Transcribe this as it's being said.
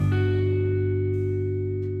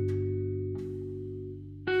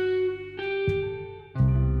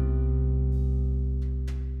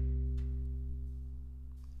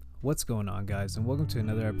What's going on, guys, and welcome to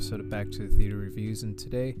another episode of Back to the Theater Reviews. And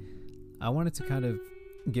today I wanted to kind of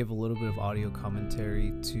give a little bit of audio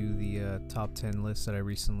commentary to the top 10 list that I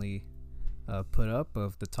recently put up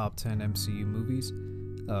of the top 10 MCU movies.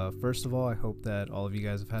 First of all, I hope that all of you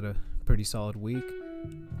guys have had a pretty solid week.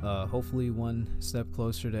 Hopefully one step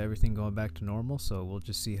closer to everything going back to normal, so we'll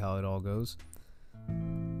just see how it all goes.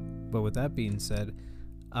 But with that being said,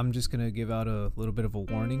 I'm just going to give out a little bit of a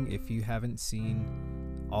warning. If you haven't seen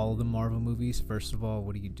all of the Marvel movies, first of all,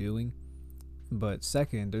 what are you doing? But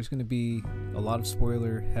second, there's going to be a lot of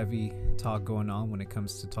spoiler heavy talk going on when it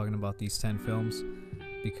comes to talking about these 10 films,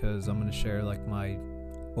 because I'm going to share like my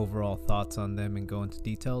overall thoughts on them and go into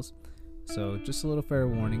details. So just a little fair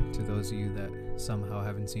warning to those of you that somehow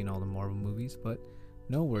haven't seen all the Marvel movies, but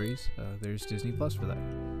no worries, there's Disney Plus for that.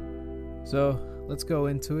 So let's go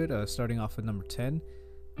into it, starting off with number 10,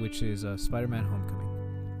 which is Spider-Man Homecoming.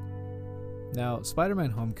 Now, Spider-Man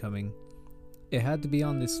Homecoming, it had to be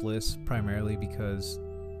on this list primarily because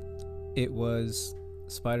it was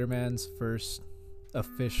Spider-Man's first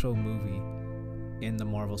official movie in the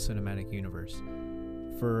Marvel Cinematic Universe.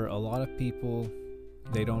 For a lot of people,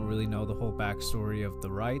 they don't really know the whole backstory of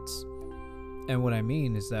the rights. And what I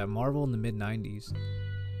mean is that Marvel in the mid-90s,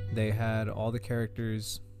 they had all the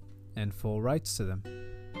characters and full rights to them,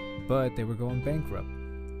 but they were going bankrupt.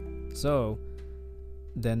 So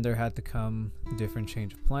then there had to come different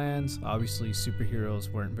change of plans. Obviously,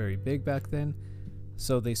 superheroes weren't very big back then,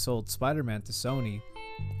 so they sold Spider-Man to Sony,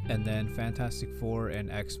 and then Fantastic Four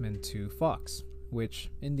and X-Men to Fox,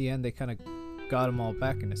 which in the end they kind of got them all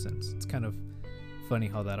back in a sense. It's kind of funny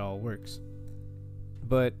how that all works.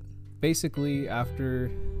 But basically,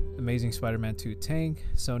 after Amazing Spider-Man 2 tank,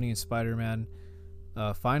 Sony and Spider-Man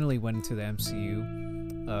finally went into the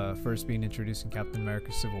MCU, first being introduced in Captain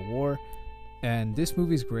America Civil War. And this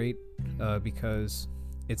movie's great because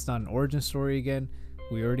it's not an origin story again.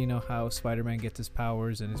 We already know how Spider-Man gets his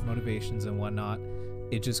powers and his motivations and whatnot.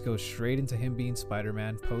 It just goes straight into him being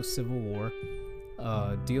Spider-Man post-Civil War,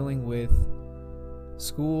 dealing with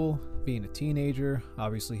school, being a teenager,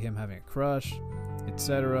 obviously him having a crush,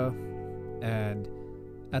 etc. And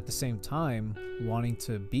at the same time, wanting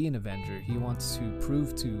to be an Avenger. He wants to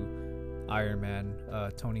prove to Iron Man,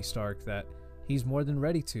 Tony Stark, that he's more than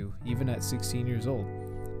ready to, even at 16 years old.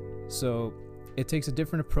 So it takes a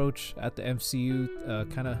different approach at the MCU,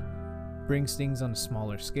 kind of brings things on a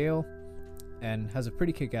smaller scale, and has a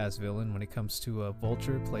pretty kick-ass villain when it comes to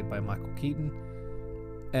Vulture, played by Michael Keaton.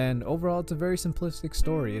 And overall, it's a very simplistic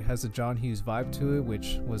story. It has a John Hughes vibe to it,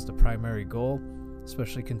 which was the primary goal,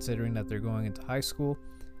 especially considering that they're going into high school.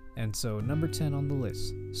 And so number 10 on the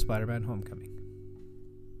list, Spider-Man Homecoming.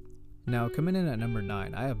 Now, coming in at number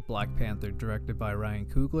 9, I have Black Panther, directed by Ryan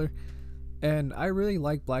Coogler. And I really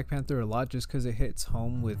like Black Panther a lot just because it hits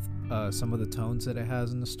home with some of the tones that it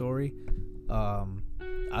has in the story. I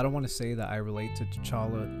don't want to say that I relate to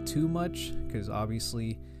T'Challa too much, because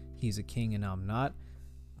obviously he's a king and I'm not.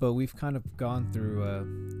 But we've kind of gone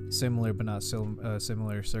through similar but not so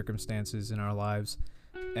similar circumstances in our lives.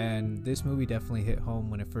 And this movie definitely hit home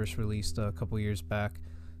when it first released a couple years back.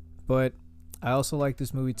 But I also like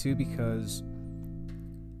this movie too because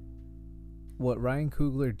what Ryan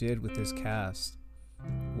Coogler did with this cast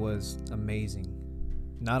was amazing.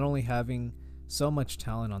 Not only having so much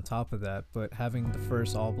talent on top of that, but having the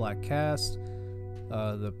first all-black cast,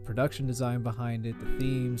 the production design behind it, the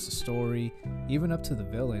themes, the story, even up to the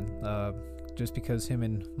villain. Just because him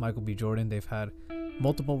and Michael B. Jordan, they've had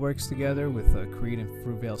multiple works together with Creed and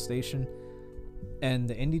Fruitvale Station. And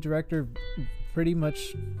the indie director pretty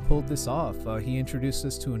much pulled this off. He introduced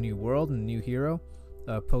us to a new world and a new hero,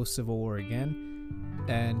 post-Civil War again,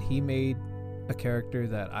 and he made a character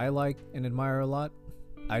that I like and admire a lot.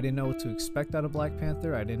 I didn't know what to expect out of Black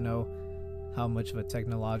Panther. I didn't know how much of a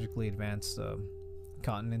technologically advanced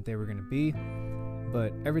continent they were going to be,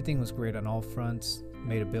 but everything was great on all fronts,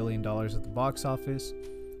 made $1 billion at the box office,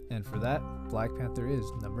 and for that, Black Panther is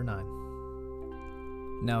number 9.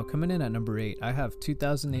 Now, coming in at number 8, I have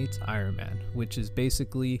 2008's Iron Man, which is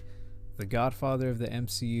basically the godfather of the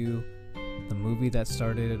MCU, the movie that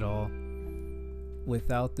started it all.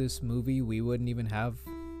 Without this movie, we wouldn't even have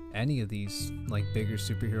any of these like bigger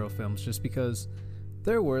superhero films, just because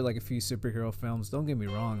there were like a few superhero films, don't get me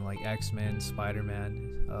wrong, like X-Men,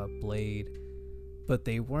 Spider-Man, Blade, but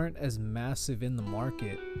they weren't as massive in the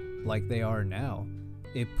market like they are now.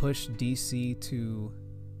 It pushed DC to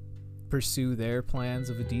pursue their plans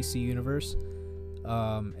of a DC universe,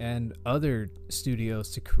 and other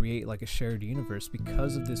studios to create like a shared universe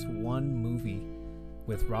because of this one movie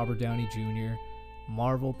with Robert Downey Jr.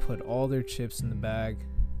 Marvel put all their chips in the bag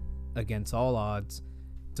against all odds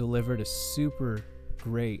delivered a super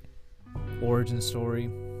great origin story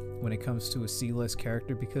when it comes to a C-list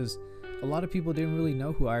character, because a lot of people didn't really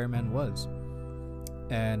know who Iron Man was.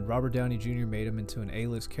 And Robert Downey Jr. made him into an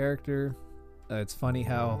A-list character. It's funny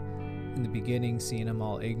how in the beginning, seeing him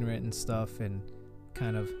all ignorant and stuff and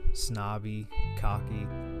kind of snobby, cocky,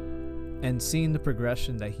 and seeing the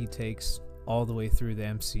progression that he takes all the way through the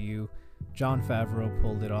MCU, Jon Favreau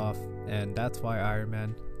pulled it off, and that's why Iron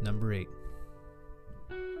Man number 8.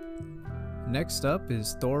 Next up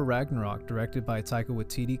is Thor Ragnarok, directed by Taika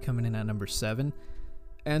Waititi, coming in at number 7.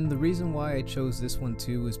 And the reason why I chose this one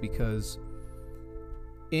too is because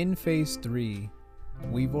in Phase 3,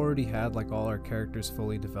 we've already had like all our characters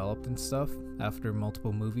fully developed and stuff after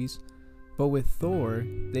multiple movies. But with Thor,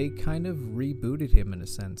 they kind of rebooted him in a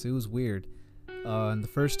sense. It was weird. In the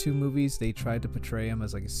first 2 movies, they tried to portray him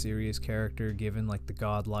as like a serious character, given like the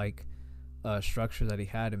godlike structure that he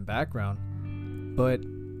had in background. But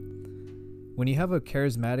when you have a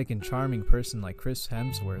charismatic and charming person like Chris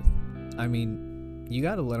Hemsworth, I mean, you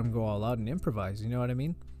gotta let him go all out and improvise, you know what I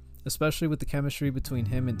mean? Especially with the chemistry between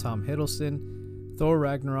him and Tom Hiddleston, Thor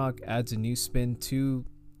Ragnarok adds a new spin to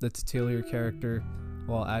the titular character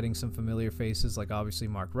while adding some familiar faces like obviously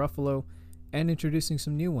Mark Ruffalo, and introducing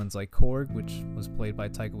some new ones like Korg, which was played by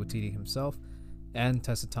Taika Waititi himself, and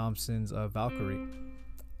Tessa Thompson's Valkyrie.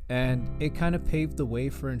 And it kind of paved the way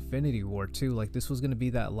for Infinity War too. Like, this was going to be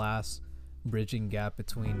that last bridging gap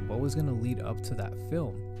between what was going to lead up to that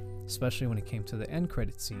film, especially when it came to the end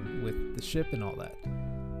credit scene with the ship and all that.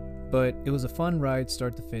 But it was a fun ride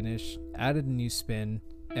start to finish, added a new spin,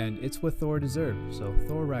 and it's what Thor deserved. So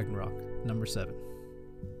Thor Ragnarok, number 7.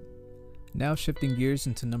 Now shifting gears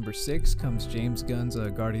into number 6 comes James Gunn's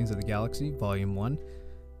Guardians of the Galaxy Volume 1.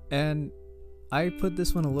 And I put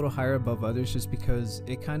this one a little higher above others just because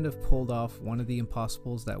it kind of pulled off one of the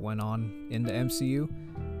impossibles that went on in the MCU.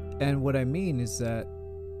 And what I mean is that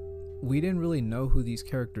we didn't really know who these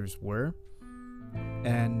characters were,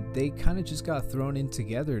 and they kind of just got thrown in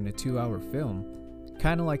together in a 2-hour film,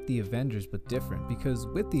 kind of like the Avengers but different, because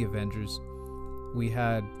with the Avengers we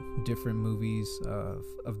had different movies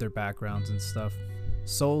of their backgrounds and stuff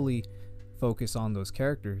solely focus on those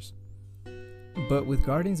characters. But with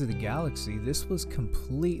Guardians of the Galaxy, this was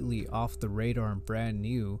completely off the radar and brand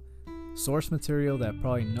new source material that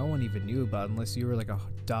probably no one even knew about unless you were like a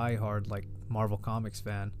die-hard like Marvel Comics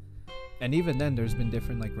fan. And even then, there's been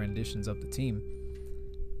different like renditions of the team.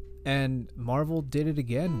 And Marvel did it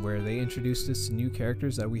again, where they introduced us to new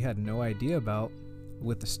characters that we had no idea about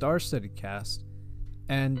with the star-studded cast.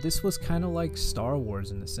 And this was kind of like Star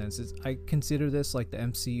Wars in a sense. I consider this like the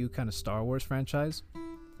MCU kind of Star Wars franchise.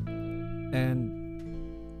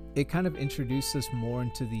 And it kind of introduced us more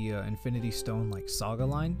into the Infinity Stone like saga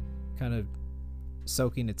line, kind of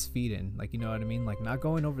soaking its feet in, like, you know what I mean? Like, not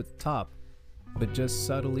going over the top, but just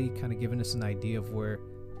subtly kind of giving us an idea of where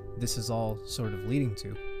this is all sort of leading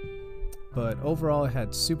to. But overall, it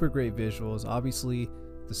had super great visuals. Obviously,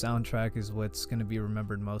 the soundtrack is what's going to be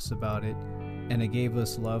remembered most about it, and it gave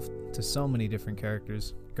us love to so many different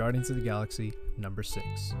characters. Guardians of the Galaxy, number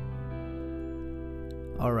 6.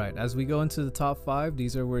 Alright, as we go into the top 5,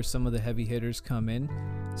 these are where some of the heavy hitters come in.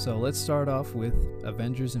 So let's start off with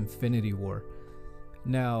Avengers Infinity War.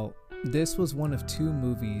 Now, this was one of 2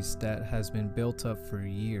 movies that has been built up for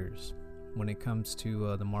years when it comes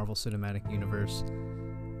to the Marvel Cinematic Universe.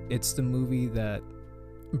 It's the movie that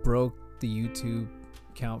broke the YouTube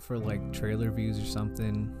count for like trailer views or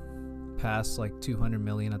something, past like 200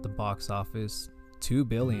 million at the box office, 2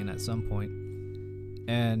 billion at some point.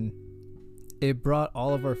 And it brought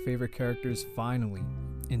all of our favorite characters finally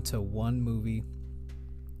into one movie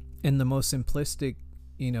in the most simplistic,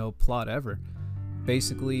 plot ever.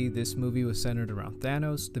 Basically, this movie was centered around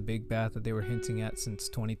Thanos, the big bad that they were hinting at since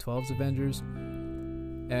 2012's Avengers.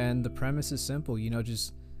 And the premise is simple,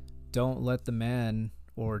 just don't let the man,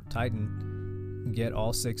 or Titan, get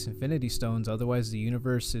all 6 Infinity Stones, otherwise the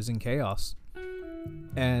universe is in chaos.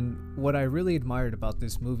 And what I really admired about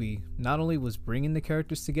this movie not only was bringing the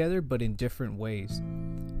characters together, but in different ways.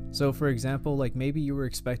 So for example, like maybe you were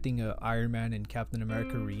expecting a Iron Man and Captain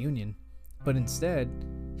America reunion, but instead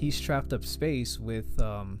he's trapped up space with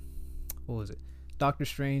Doctor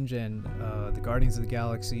Strange and the Guardians of the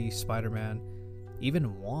Galaxy, Spider-Man,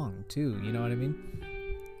 even Wong too, you know what I mean?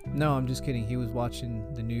 No, I'm just kidding, he was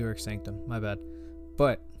watching the New York Sanctum, my bad.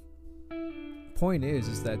 But point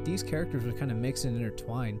is that these characters were kind of mixed and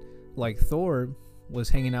intertwined. Like Thor was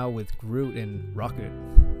hanging out with Groot and Rocket,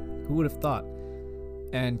 who would have thought?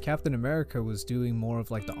 And Captain America was doing more of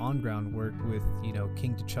like the on-ground work with,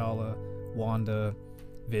 King T'Challa, Wanda,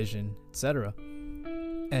 Vision, etc.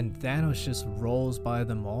 And Thanos just rolls by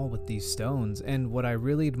them all with these stones. And what I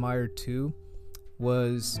really admired too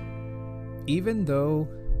was, even though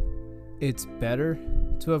it's better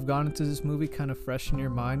to have gone into this movie kind of fresh in your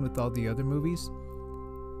mind with all the other movies,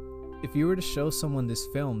 if you were to show someone this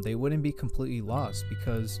film, they wouldn't be completely lost,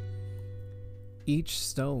 because each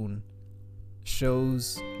stone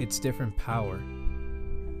shows its different power.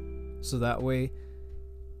 So that way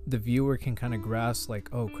the viewer can kind of grasp, like,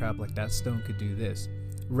 oh crap, like that stone could do this,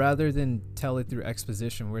 rather than tell it through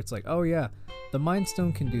exposition where it's like, oh yeah, the Mind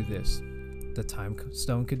Stone can do this, the Time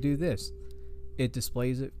Stone could do this. It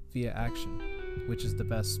displays it via action, which is the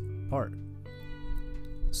best part.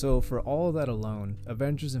 So for all of that alone,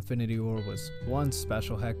 Avengers Infinity War was one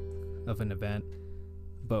special heck of an event,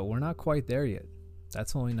 but we're not quite there yet.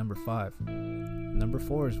 That's only number 5. Number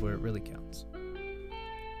 4 is where it really counts.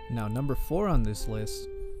 Now, number 4 on this list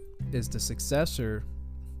is the successor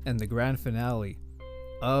and the grand finale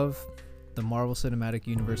of the Marvel Cinematic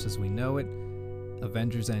Universe as we know it,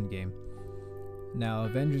 Avengers Endgame. Now,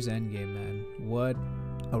 Avengers Endgame, man, what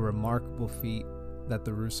a remarkable feat that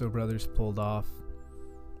the Russo brothers pulled off.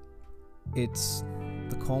 It's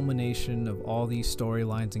the culmination of all these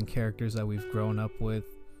storylines and characters that we've grown up with,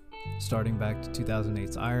 starting back to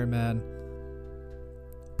 2008's Iron Man,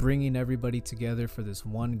 bringing everybody together for this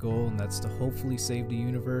one goal, and that's to hopefully save the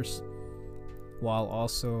universe, while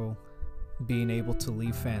also being able to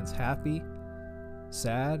leave fans happy,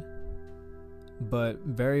 sad, but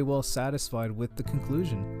very well satisfied with the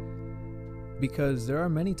conclusion. Because there are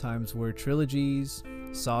many times where trilogies,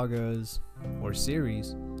 sagas, or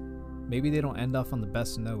series, maybe they don't end off on the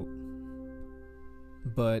best note,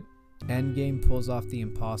 but Endgame pulls off the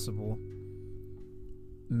impossible,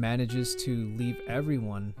 manages to leave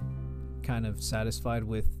everyone kind of satisfied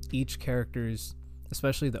with each character's,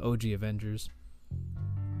 especially the OG Avengers,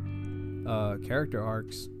 character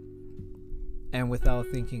arcs, and without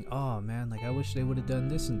thinking, oh man, like I wish they would have done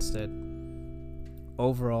this instead.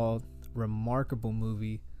 Overall, remarkable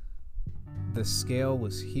movie. The scale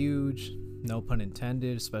was huge, no pun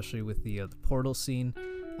intended, especially with the portal scene.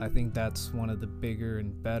 I think that's one of the bigger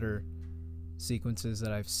and better sequences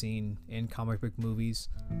that I've seen in comic book movies.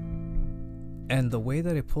 And the way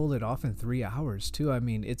that it pulled it off in 3 hours too, I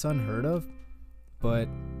mean, it's unheard of, but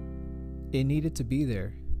it needed to be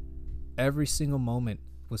there. Every single moment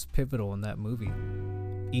was pivotal in that movie.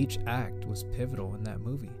 Each act was pivotal in that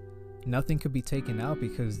movie. Nothing could be taken out,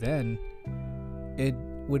 because then it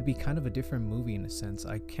would be kind of a different movie in a sense.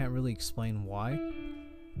 I can't really explain why,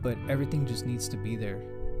 but everything just needs to be there.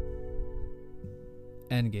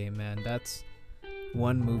 Endgame, man, that's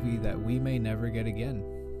one movie that we may never get again.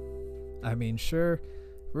 I mean, sure,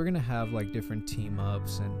 we're gonna have like different team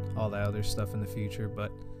ups and all that other stuff in the future,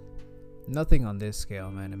 but nothing on this scale,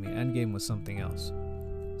 man. I mean, Endgame was something else.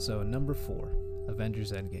 So number 4,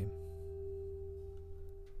 Avengers Endgame.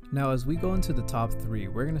 Now, as we go into the top 3,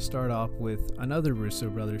 we're going to start off with another Russo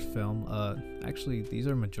brothers film. Actually, these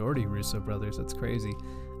are majority Russo brothers. That's crazy.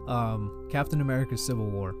 Captain America Civil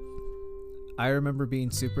War. I remember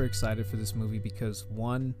being super excited for this movie because,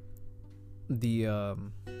 one, the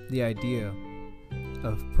idea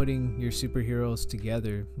of putting your superheroes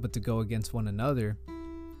together but to go against one another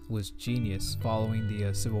was genius, following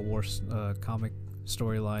the Civil War comic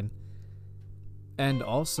storyline. And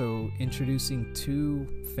also introducing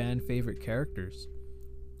 2 fan favorite characters.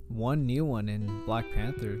 One new one in Black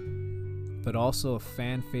Panther, but also a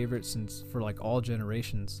fan favorite since for like all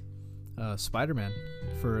generations, Spider-Man,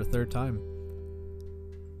 for a 3rd time.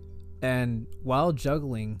 And while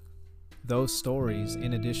juggling those stories,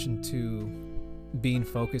 in addition to being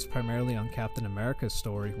focused primarily on Captain America's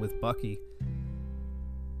story with Bucky,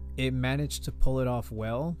 it managed to pull it off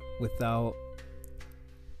well without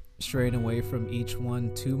straying away from each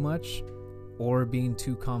one too much or being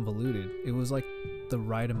too convoluted. It was like the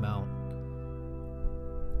right amount.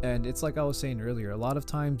 And it's like I was saying earlier, a lot of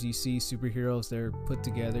times you see superheroes, they're put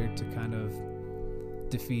together to kind of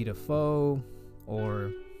defeat a foe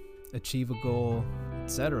or achieve a goal,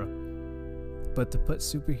 etc. But to put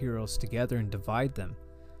superheroes together and divide them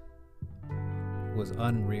was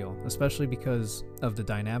unreal, especially because of the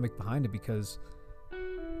dynamic behind it, because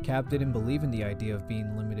Cap didn't believe in the idea of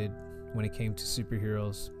being limited when it came to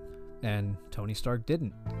superheroes, and Tony Stark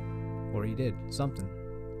didn't, or he did something.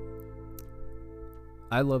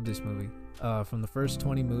 I love this movie. From the first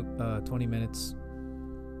 20 minutes,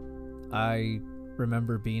 I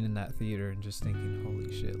remember being in that theater and just thinking,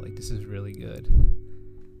 holy shit, like this is really good.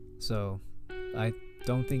 So I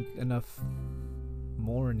don't think enough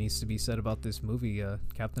more needs to be said about this movie.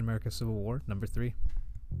 Captain America Civil War, number 3.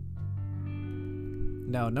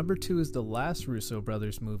 Now, number 2 is the last Russo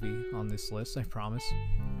brothers movie on this list, I promise.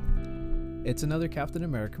 It's another Captain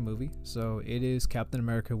America movie, so it is Captain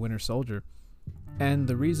America Winter Soldier. And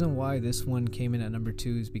the reason why this one came in at number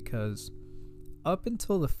 2 is because up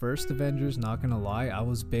until the first Avengers, not gonna lie, I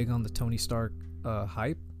was big on the Tony Stark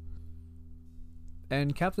hype.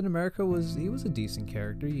 And Captain America was a decent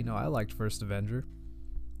character, you know, I liked First Avenger.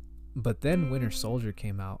 But then Winter Soldier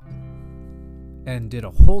came out and did a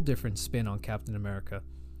whole different spin on Captain America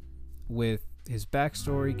with his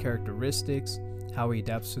backstory, characteristics, how he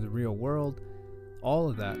adapts to the real world, all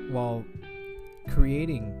of that, while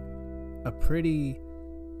creating a pretty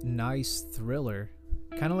nice thriller,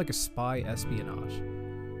 kind of like a spy espionage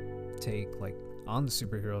take, like, on the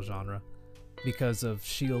superhero genre, because of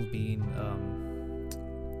S.H.I.E.L.D. being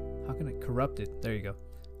corrupted. There you go.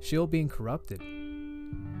 S.H.I.E.L.D. being corrupted.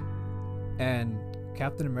 And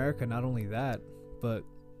Captain America, not only that, but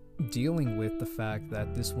dealing with the fact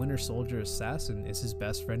that this Winter Soldier assassin is his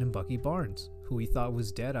best friend in Bucky Barnes, who he thought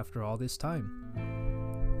was dead after all this time.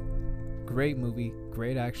 Great movie,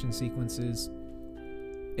 great action sequences.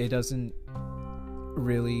 It doesn't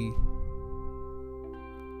really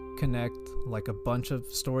connect like a bunch of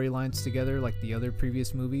storylines together like the other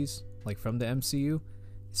previous movies, like from the MCU. It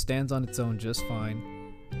stands on its own just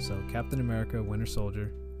fine. So Captain America Winter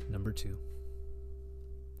Soldier, number 2.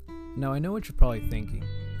 Now I know what you're probably thinking.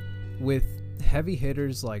 With heavy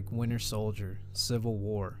hitters like Winter Soldier, Civil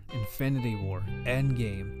War, Infinity War,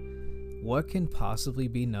 Endgame, what can possibly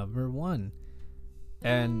be number 1?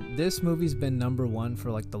 And this movie's been number 1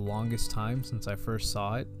 for like the longest time since I first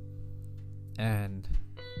saw it. And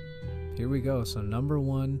here we go. So number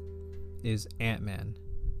 1 is Ant-Man.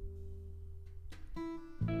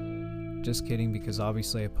 Just kidding, because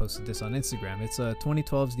obviously I posted this on Instagram. It's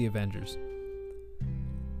 2012's The Avengers.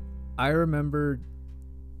 I remember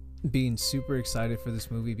being super excited for this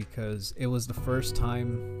movie because it was the first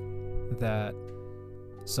time that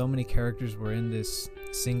so many characters were in this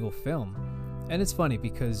single film. And it's funny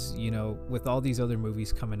because, you know, with all these other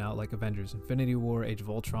movies coming out like Avengers, Infinity War, Age of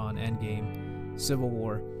Ultron, Endgame, Civil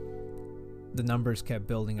War, the numbers kept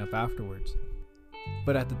building up afterwards.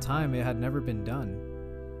 But at the time, it had never been done.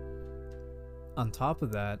 On top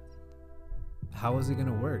of that, how was it going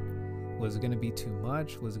to work? Was it going to be too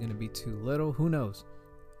much? Was it going to be too little? Who knows?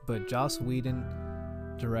 But Joss Whedon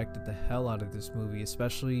directed the hell out of this movie,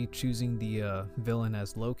 especially choosing the villain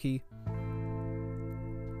as Loki.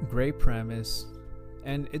 Great premise.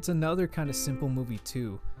 And it's another kind of simple movie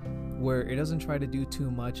too, where it doesn't try to do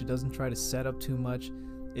too much. It doesn't try to set up too much.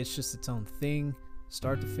 It's just its own thing,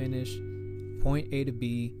 start to finish, point A to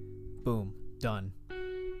B, boom, done.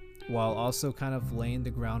 While also kind of laying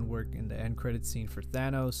the groundwork in the end credit scene for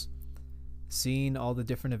Thanos, seeing all the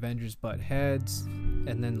different Avengers butt heads,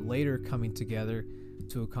 and then later coming together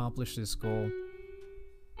to accomplish this goal.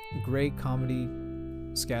 Great comedy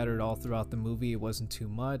scattered all throughout the movie. It wasn't too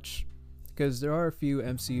much, because there are a few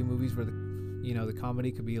MCU movies where the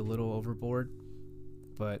comedy could be a little overboard,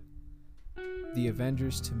 but The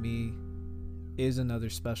Avengers to me is another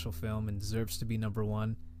special film and deserves to be number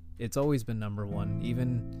 1. It's always been number 1,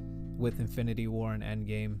 even with Infinity War and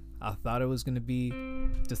Endgame. I thought it was going to be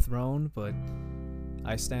dethroned, but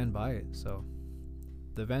I stand by it. So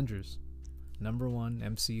The Avengers, number 1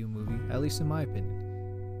 MCU movie, at least in my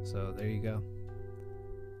opinion. So there you go.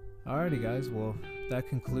 Alrighty guys, well that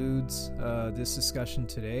concludes this discussion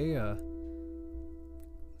today.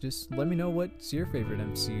 Just let me know what's your favorite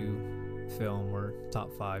MCU film or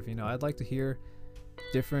top 5. You know, I'd like to hear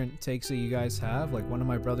different takes that you guys have. Like one of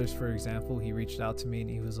my brothers, for example, he reached out to me and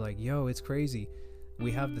he was like, yo, it's crazy,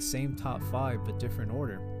 we have the same top 5 but different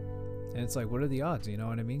order. And it's like, what are the odds, you know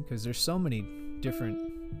what I mean? Because there's so many different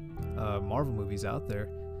Marvel movies out there.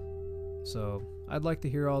 So I'd like to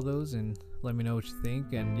hear all those and let me know what you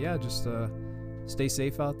think. And yeah, just stay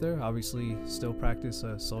safe out there. Obviously still practice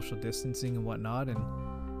social distancing and whatnot.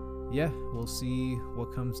 And yeah, we'll see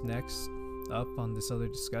what comes next up on this other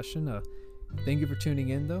discussion. Thank you for tuning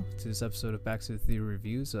in though to this episode of Back to the Theater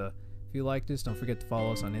Reviews. If you like this, don't forget to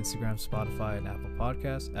follow us on Instagram, Spotify, and Apple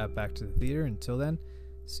Podcasts at Back to the Theater. Until then,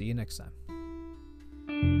 see you next time.